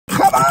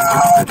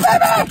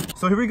baby!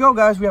 So here we go,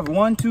 guys. We have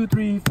 1, 2,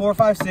 3, 4,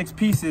 5, 6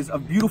 pieces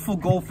of beautiful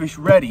goldfish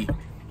ready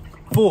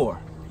for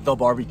the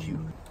barbecue.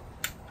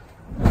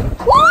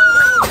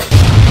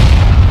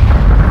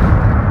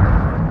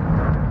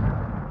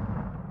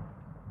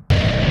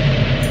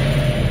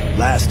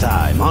 Last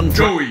time on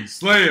Joey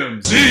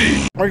Slam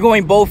Z. We're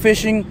going bow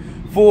fishing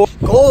for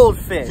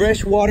goldfish.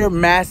 Freshwater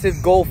massive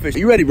goldfish.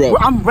 You ready, bro?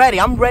 I'm ready.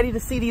 I'm ready to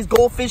see these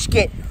goldfish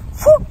get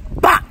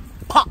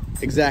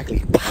popped.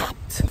 Exactly.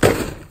 Popped.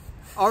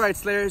 All right,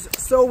 Slayers.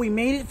 So we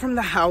made it from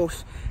the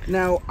house.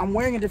 Now, I'm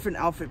wearing a different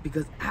outfit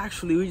because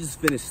actually we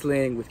just finished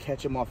slaying with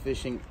Catch 'em All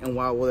Fishing and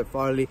Wild Weather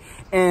Farley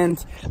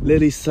and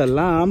Lily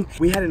Salam.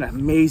 We had an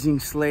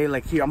amazing slay.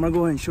 Like here, I'm gonna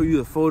go ahead and show you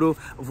the photo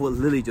of what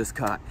Lily just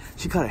caught.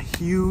 She caught a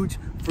huge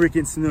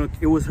freaking snook.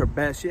 It was her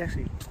best. She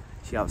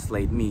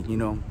outslayed me, you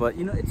know, but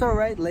you know, it's all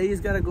right.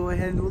 Ladies gotta go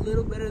ahead and do a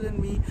little better than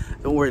me.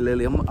 Don't worry,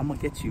 Lily, I'm gonna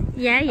get you.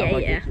 Yeah.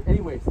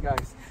 Anyways,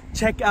 guys,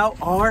 check out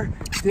our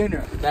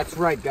dinner. That's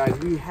right, guys,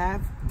 we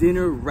have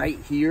dinner right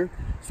here.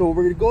 So what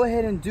we're gonna go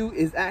ahead and do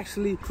is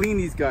actually clean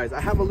these guys.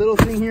 I have a little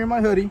thing here in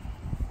my hoodie.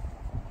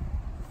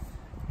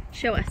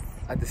 Show us.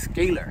 At the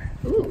scaler.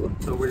 Ooh.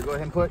 So we're gonna go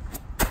ahead and put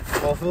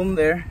both of them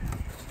there.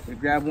 We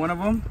grab one of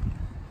them.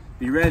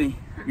 Be ready,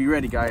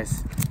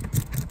 guys.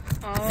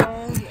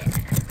 Oh yeah.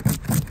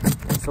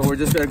 So we're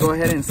just gonna go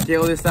ahead and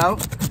scale this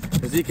out.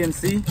 As you can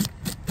see,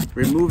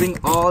 removing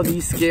all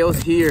these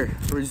scales here.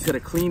 So we're just gonna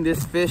clean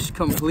this fish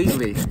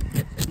completely.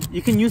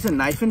 You can use a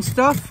knife and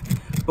stuff,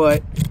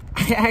 but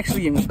I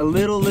actually am a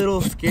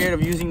little scared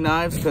of using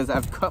knives because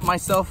I've cut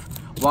myself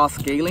while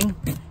scaling.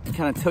 You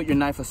kind of tilt your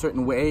knife a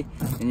certain way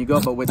and you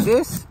go, but with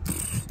this,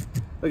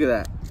 look at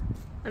that.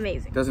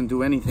 Amazing. Doesn't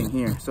do anything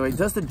here. So it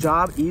does the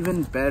job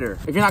even better.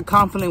 If you're not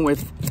confident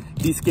with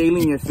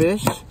descaling your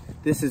fish,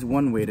 this is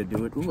one way to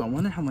do it. Ooh, I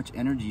wonder how much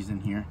energy is in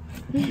here.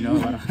 You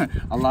know,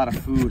 a lot of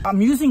food.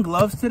 I'm using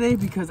gloves today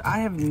because I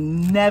have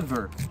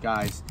never,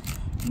 guys,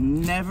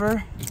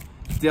 never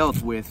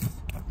dealt with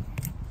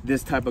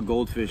this type of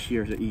goldfish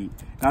here to eat.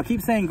 Now I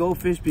keep saying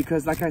goldfish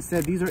because, like I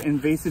said, these are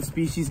invasive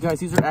species, guys.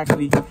 These are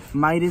actually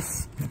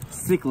Midas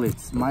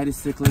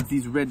cichlids,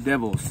 these red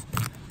devils.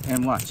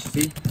 And watch,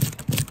 see?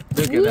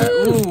 Look at that.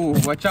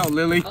 Ooh, watch out,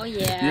 Lily. Oh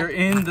yeah. You're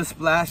in the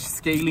splash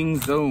scaling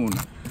zone.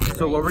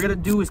 So what we're gonna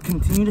do is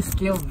continue to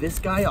scale this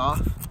guy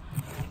off.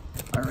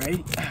 All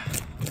right.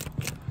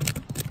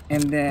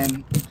 And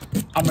then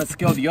I'm gonna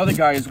scale the other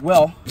guy as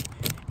well.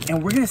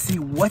 And we're gonna see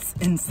what's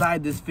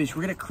inside this fish.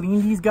 We're gonna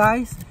clean these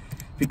guys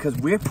because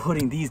we're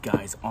putting these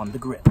guys on the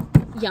grill.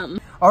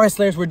 Yum. All right,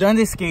 Slayers, we're done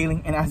this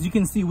scaling. And as you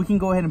can see, we can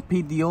go ahead and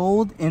paint the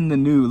old and the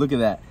new. Look at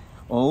that.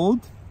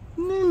 Old,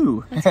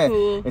 new. That's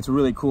cool. It's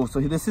really cool. So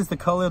this is the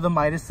color of the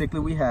Midas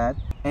cichlid we had.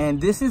 And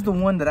this is the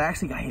one that I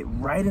actually got hit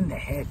right in the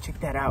head. Check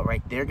that out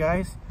right there,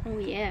 guys. Oh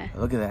yeah.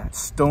 Look at that.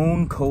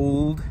 Stone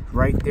cold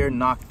right there,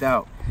 knocked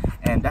out.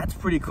 And that's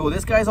pretty cool.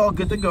 This guy's all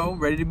good to go,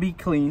 ready to be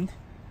cleaned.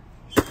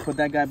 Put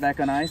that guy back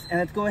on ice. And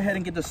let's go ahead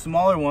and get the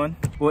smaller one.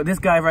 Well, this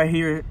guy right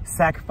here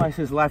sacrificed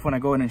his life when I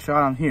go ahead and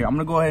shot him here. I'm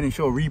gonna go ahead and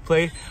show a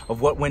replay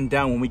of what went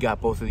down when we got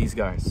both of these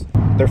guys.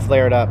 They're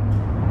flared up.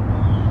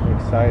 I'm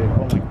excited.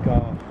 Oh my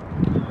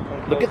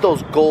god. Look at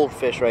those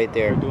goldfish right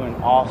there. They're doing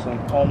awesome.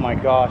 Oh my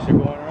gosh, they're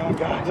going around,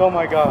 guys. Oh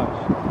my gosh.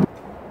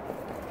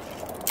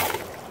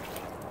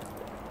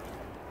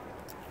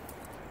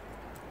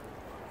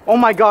 Oh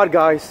my god,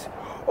 guys.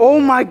 Oh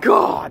my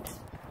god.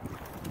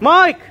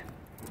 Mike!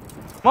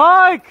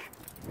 Mike!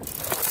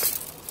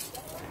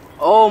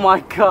 Oh my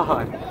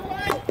god.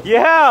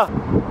 Yeah!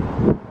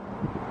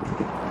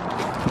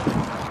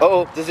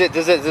 Uh-oh, this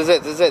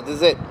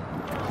is it.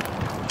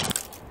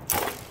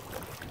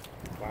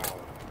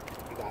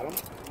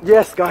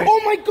 Yes, guys.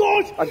 Oh my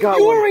gosh! I got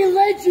you one. are a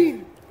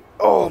legend!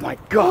 Oh my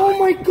god. Oh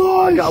my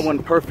gosh! I got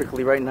one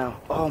perfectly right now.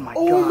 Oh my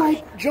god. Oh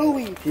my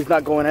Joey! He's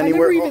not going I've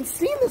anywhere. never even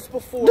seen this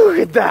before. Look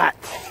at that.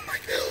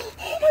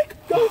 Oh my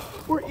god!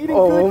 We're eating good.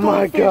 Oh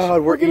my goldfish.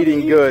 god, we're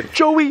eating good.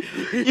 Joey,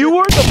 you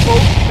are the bow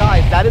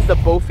guys. That is the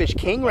bowfish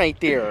king right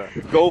there.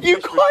 Goldfish You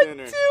for caught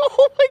dinner. two.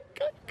 Oh my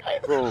god, guys.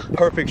 Bro,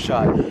 perfect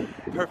shot.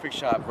 Perfect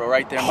shot, bro.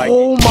 Right there, Mike.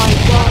 Oh my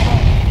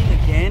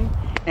god. Again,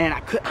 and I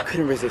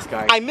couldn't resist,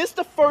 guys. I missed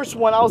the first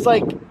one. I was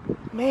like,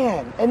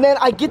 man. And then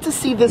I get to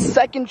see the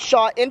second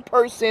shot in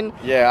person.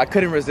 Yeah, I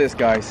couldn't resist,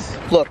 guys.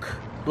 Look.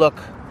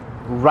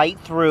 Right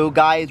through,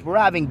 guys. We're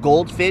having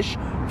goldfish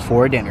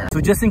for dinner.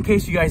 So just in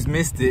case you guys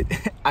missed it,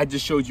 I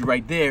just showed you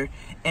right there.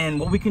 And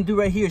what we can do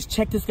right here is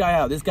check this guy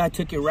out. This guy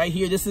took it right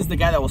here. This is the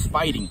guy that was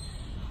fighting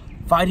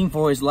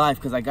for his life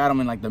because I got him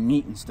in like the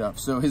meat and stuff.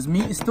 So his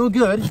meat is still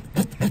good,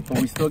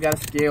 but we still got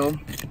to scale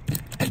him.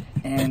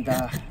 And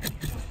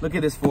look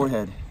at this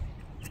forehead.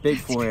 Big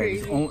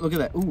forehead. Oh, look at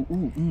that. Ooh.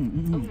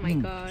 Oh my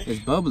gosh. It's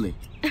bubbly.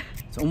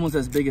 It's almost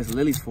as big as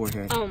Lily's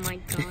forehead. Oh my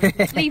god.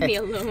 Just leave me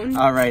alone.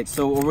 All right,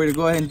 so what we're gonna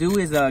go ahead and do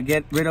is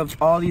get rid of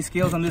all these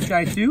scales on this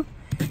guy too.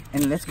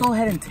 And let's go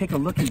ahead and take a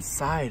look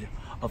inside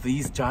of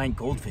these giant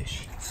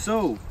goldfish.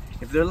 So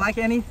if they're like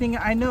anything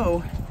I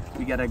know,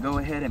 we gotta go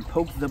ahead and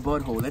poke the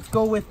butthole. Let's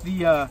go with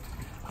the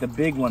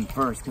big one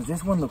first, because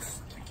this one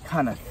looks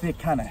kind of thick,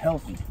 kind of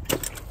healthy.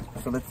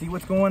 So let's see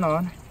what's going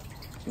on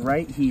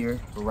right here,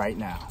 right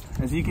now.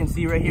 As you can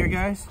see right here,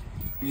 guys,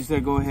 we just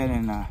gotta go ahead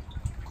and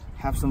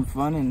have some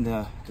fun in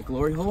the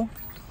glory hole.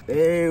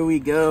 There we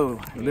go.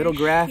 A little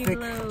graphic.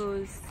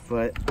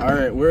 But all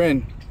right, we're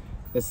in.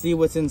 Let's see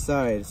what's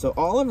inside. So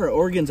all of our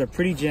organs are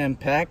pretty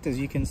jam-packed, as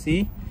you can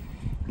see.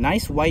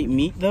 Nice white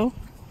meat though.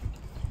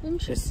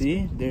 Let's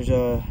see. There's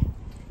her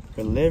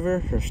liver,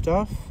 her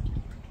stuff.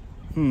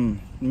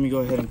 Let me go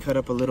ahead and cut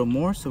up a little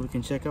more so we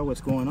can check out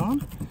what's going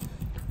on.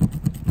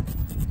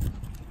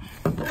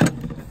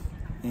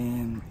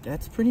 And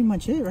that's pretty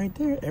much it right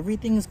there.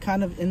 Everything is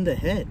kind of in the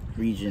head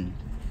region.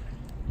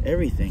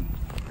 Everything.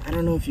 I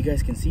don't know if you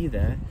guys can see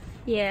that.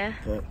 Yeah.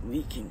 But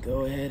we can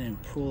go ahead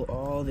and pull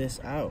all this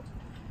out.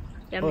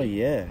 Yummy. Oh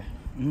yeah.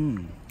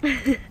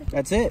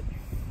 That's it.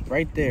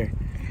 Right there.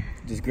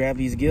 Just grab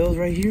these gills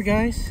right here,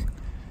 guys.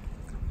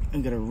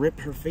 I'm gonna rip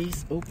her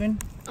face open.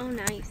 Oh,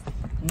 nice.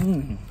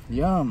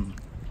 Yum.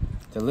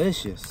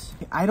 Delicious.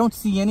 I don't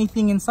see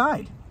anything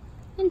inside.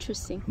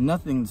 Interesting.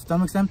 Nothing. The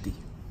stomach's empty.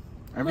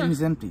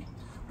 Everything's empty.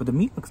 But the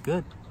meat looks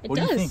good. What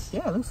do you think?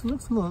 Yeah, it looks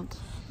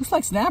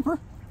like snapper.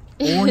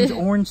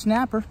 Orange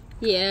snapper.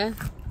 Yeah.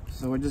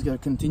 So we're just gonna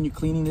continue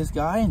cleaning this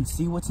guy and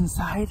see what's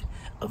inside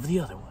of the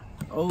other one.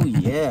 Oh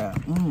yeah.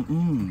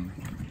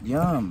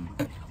 Yum.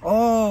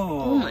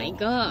 Oh my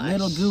gosh.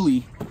 Little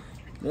gooey.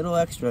 Little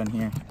extra in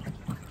here.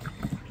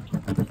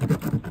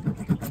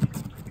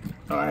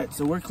 Alright,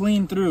 so we're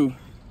clean through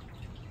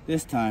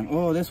this time.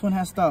 Oh, this one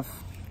has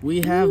stuff.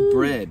 We have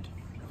bread.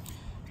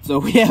 So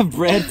we have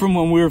bread from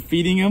when we were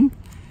feeding him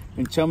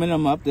and chumming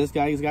him up. This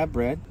guy's got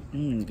bread.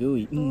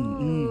 Gooey.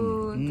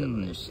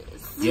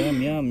 Delicious.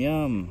 Yum, yum,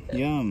 yum,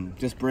 yum.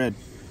 Just bread.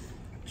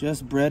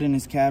 Just bread in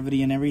his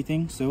cavity and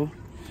everything. So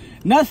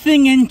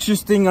nothing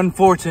interesting,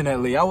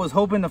 unfortunately. I was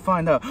hoping to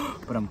find out,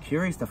 but I'm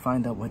curious to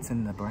find out what's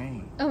in the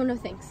brain. Oh, no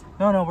thanks.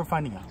 No, we're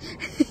finding out.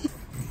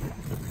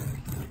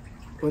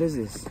 What is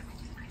this?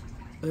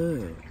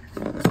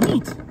 It's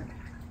meat.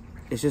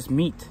 It's just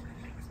meat.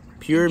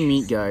 Pure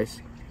meat,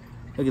 guys.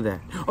 Look at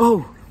that.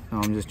 Oh, no,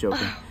 I'm just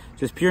joking.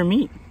 Just pure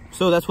meat.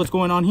 So that's what's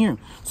going on here.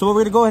 So what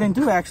we're gonna go ahead and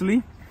do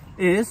actually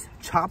is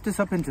chop this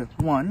up into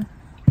 1,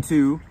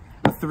 2,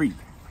 3,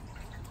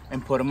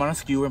 and put them on a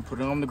skewer and put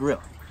them on the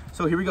grill.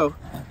 So here we go.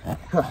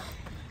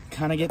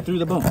 Kind of get through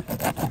the bone.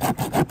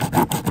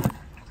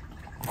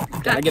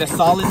 Gotta get a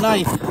solid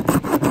knife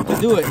to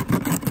do it.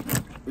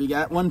 We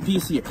got one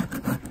piece here.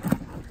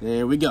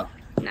 There we go.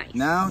 Nice.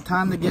 Now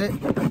time to get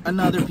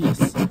another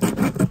piece.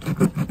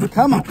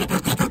 Come on.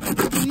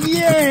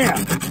 Yeah.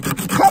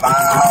 Come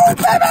on,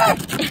 baby.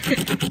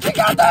 We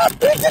got that.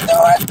 We can do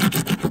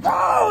it.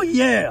 Oh,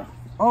 yeah.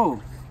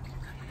 Oh,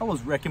 I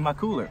was wrecking my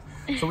cooler.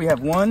 So we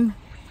have 1,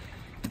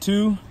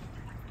 2,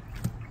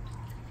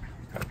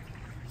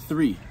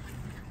 3.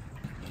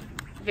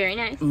 Very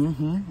nice.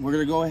 We're going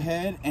to go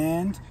ahead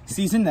and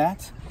season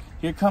that.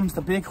 Here comes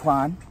the big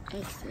Juan.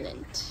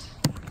 Excellent.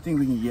 I think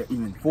we can get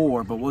even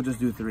 4, but we'll just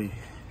do 3.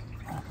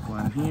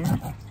 1 here.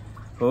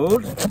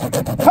 Hold.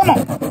 Come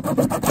on.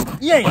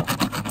 Yeah.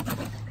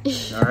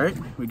 All right.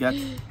 We got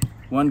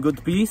 1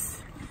 good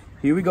piece.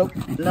 Here we go.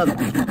 Another.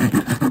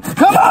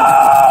 Come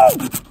on.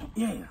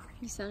 Yeah.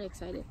 You sound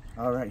excited.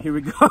 All right. Here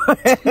we go.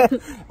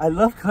 I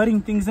love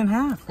cutting things in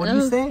half. What do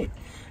you say?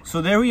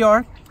 So there we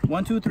are.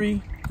 1, 2,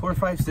 3, 4,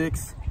 5,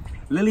 6.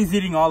 Lily's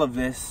eating all of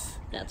this.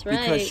 That's right.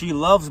 Because she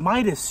loves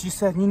Midas. She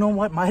said, you know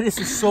what? Midas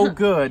is so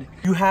good.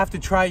 You have to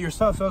try it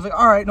yourself. So I was like,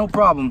 all right, no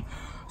problem.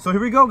 So here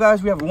we go,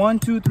 guys. We have 1,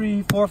 2,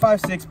 3, 4,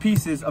 5, 6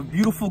 pieces of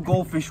beautiful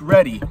goldfish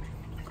ready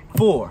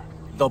for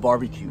the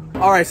barbecue.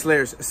 All right,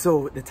 Slayers.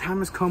 So the time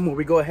has come where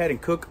we go ahead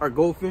and cook our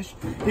goldfish.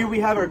 Here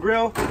we have our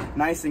grill,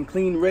 nice and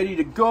clean, ready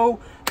to go.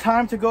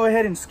 Time to go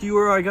ahead and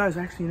skewer our guys.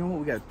 Actually, you know what?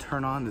 We got to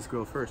turn on this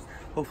grill first.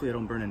 Hopefully I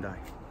don't burn and die.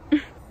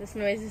 This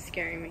noise is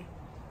scaring me.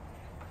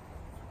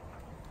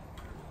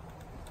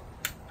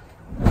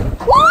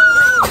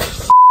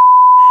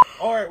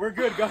 All right, we're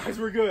good, guys.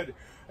 We're good.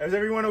 Is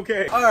everyone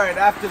okay? All right,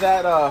 after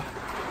that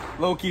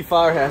low-key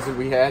fire hazard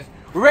we had,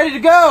 we're ready to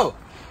go.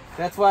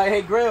 That's why I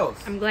hate grills.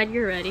 I'm glad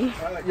you're ready.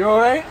 You all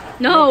right?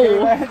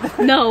 No.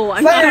 Okay, no,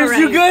 I'm not all right.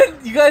 You good?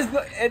 You guys,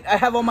 I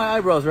have all my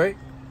eyebrows, right?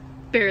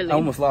 Barely. I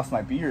almost lost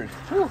my beard.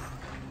 Whew.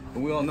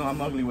 And we all know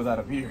I'm ugly without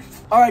a beard.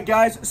 All right,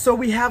 guys. So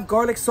we have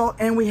garlic salt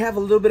and we have a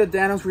little bit of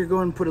Danos. We're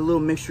going to put a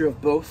little mixture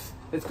of both.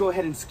 Let's go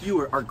ahead and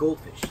skewer our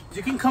goldfish.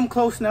 You can come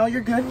close now.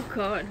 You're good. Oh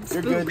God,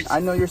 you're good. I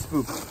know you're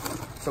spooked.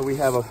 So we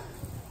have a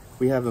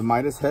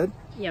Midas head.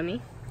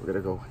 Yummy. We're gonna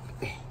go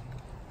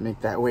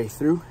make that way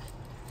through.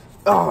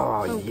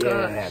 Oh yeah,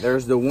 gosh.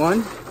 There's the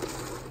one.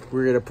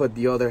 We're gonna put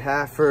the other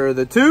half for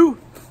the 2.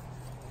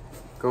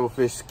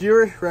 Goldfish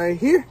skewer right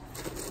here.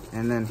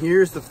 And then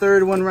here's the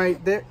 3rd one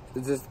right there.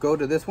 Does this go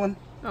to this one?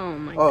 Oh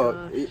my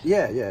gosh.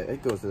 Yeah,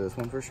 it goes to this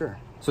one for sure.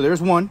 So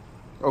there's 1,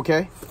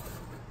 okay?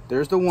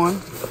 There's the 1,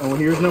 and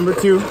here's number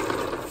 2.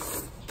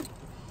 Let's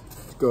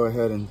go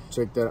ahead and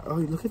check that out. Oh,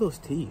 look at those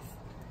teeth.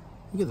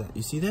 Look at that.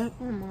 You see that?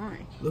 Oh my.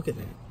 Look at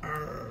that.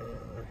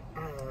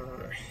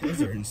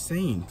 Those are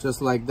insane.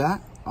 Just like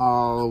that,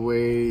 all the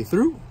way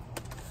through.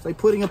 It's like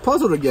putting a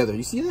puzzle together.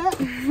 You see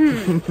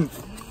that?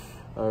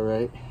 All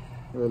right.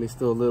 Really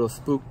still a little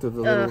spooked of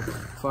the little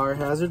fire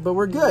hazard, but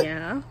we're good.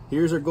 Yeah.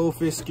 Here's our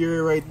goldfish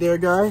skewer right there,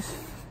 guys.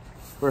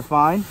 We're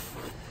fine.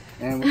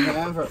 And we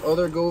have our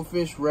other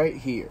goldfish right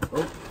here.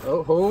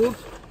 Oh, hold.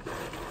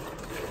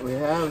 We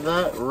have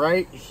that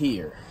right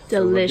here.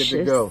 Delicious. So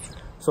we're good to go.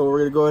 So what we're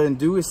gonna go ahead and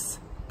do is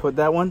put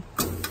that one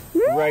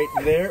right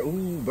there.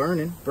 Ooh,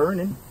 burning,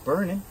 burning,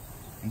 burning.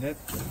 And that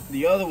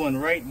the other one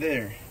right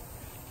there.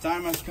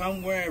 Time has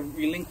come where I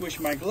relinquish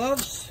my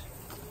gloves.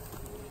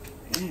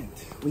 And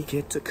we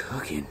get to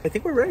cooking. I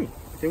think we're ready.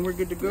 I think we're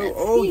good to go.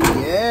 Oh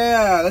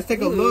yeah, let's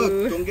take a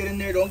look. Don't get in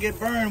there, don't get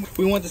burned.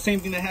 We want the same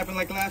thing that happened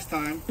like last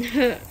time.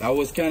 That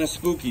was kind of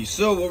spooky.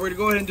 So what we're gonna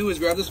go ahead and do is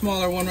grab the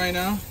smaller one right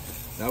now.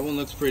 That one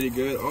looks pretty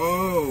good.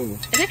 Oh.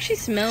 It actually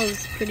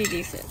smells pretty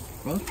decent.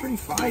 Smells pretty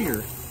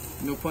fire.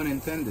 No pun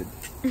intended.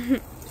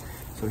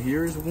 So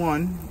here's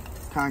one.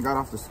 Kind of got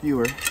off the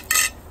skewer.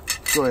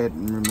 Let's go ahead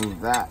and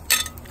remove that.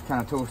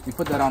 Kind of toasty.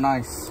 Put that on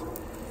ice.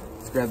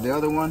 Let's grab the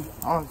other one.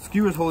 Oh, the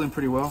skewer's holding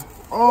pretty well.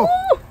 Oh,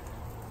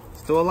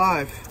 still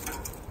alive.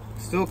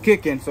 Still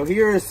kicking. So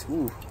here's,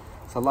 ooh,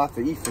 it's a lot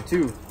to eat for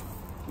two.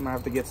 I might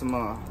have to get some,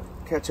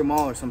 catch them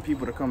all or some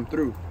people to come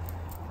through.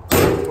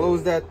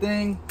 Close that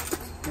thing.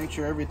 Make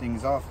sure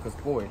everything's off, because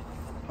boy,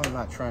 I'm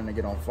not trying to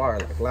get on fire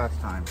like last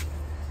time.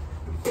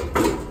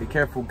 Be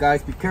careful,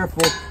 guys, be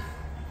careful.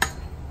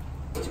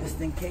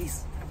 Just in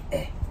case.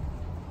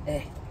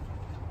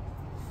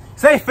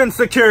 Safe and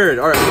secured.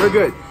 All right, we're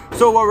good.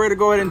 So what we're gonna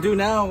go ahead and do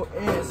now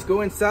is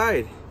go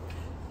inside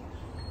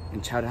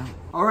and chow down.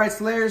 All right,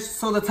 Slayers,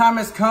 so the time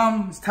has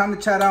come. It's time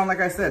to chow down, like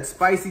I said,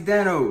 spicy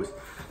Danos.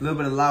 A little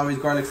bit of Lowry's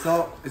garlic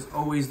salt is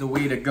always the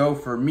way to go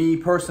for me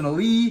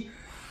personally.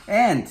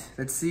 And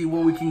let's see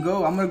where we can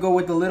go. I'm gonna go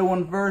with the little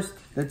one first.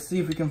 Let's see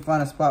if we can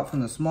find a spot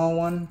from the small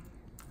one.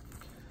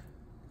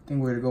 I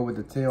think we're gonna go with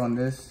the tail on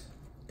this.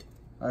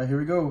 All right, here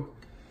we go.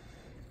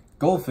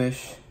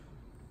 Goldfish.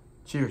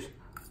 Cheers.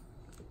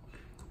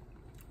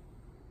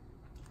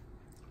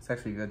 It's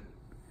actually good.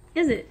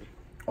 Is it?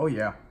 Oh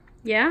yeah.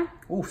 Yeah?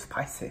 Oh,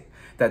 spicy.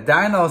 The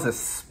dinos is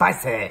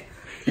spicy.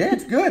 Yeah,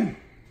 it's good.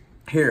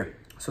 Here,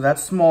 so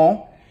that's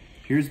small.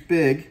 Here's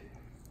big.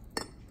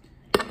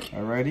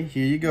 Alrighty,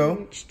 here you go.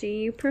 Which do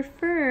you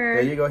prefer?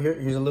 There you go.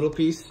 Here's a little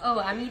piece. Oh,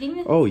 I'm eating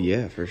this? Oh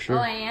yeah, for sure.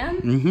 Oh, I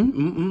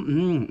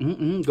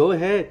am? Go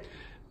ahead.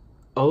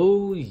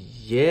 Oh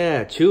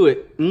yeah, chew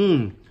it.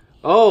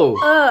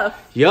 Oh.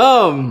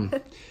 Yum.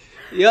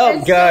 Yum,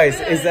 It's guys.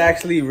 so It's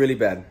actually really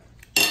bad.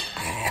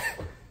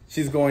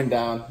 She's going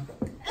down.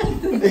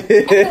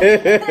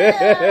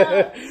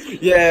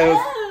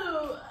 Yeah.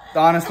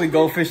 Honestly,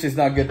 goldfish is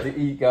not good to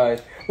eat,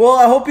 guys. Well,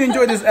 I hope you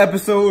enjoyed this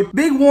episode.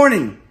 Big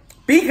warning.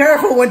 Be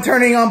careful when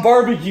turning on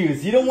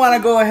barbecues. You don't want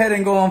to go ahead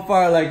and go on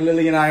fire like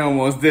Lily and I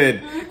almost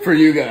did for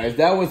you guys.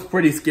 That was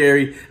pretty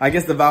scary. I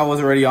guess the valve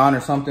was already on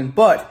or something.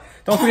 But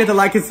don't forget to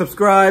like and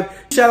subscribe.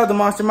 Shout out to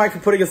Monster Mike for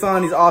putting us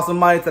on these awesome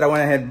mites that I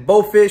went ahead and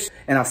bow fished.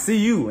 And I'll see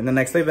you in the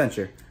next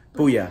adventure.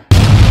 Booyah.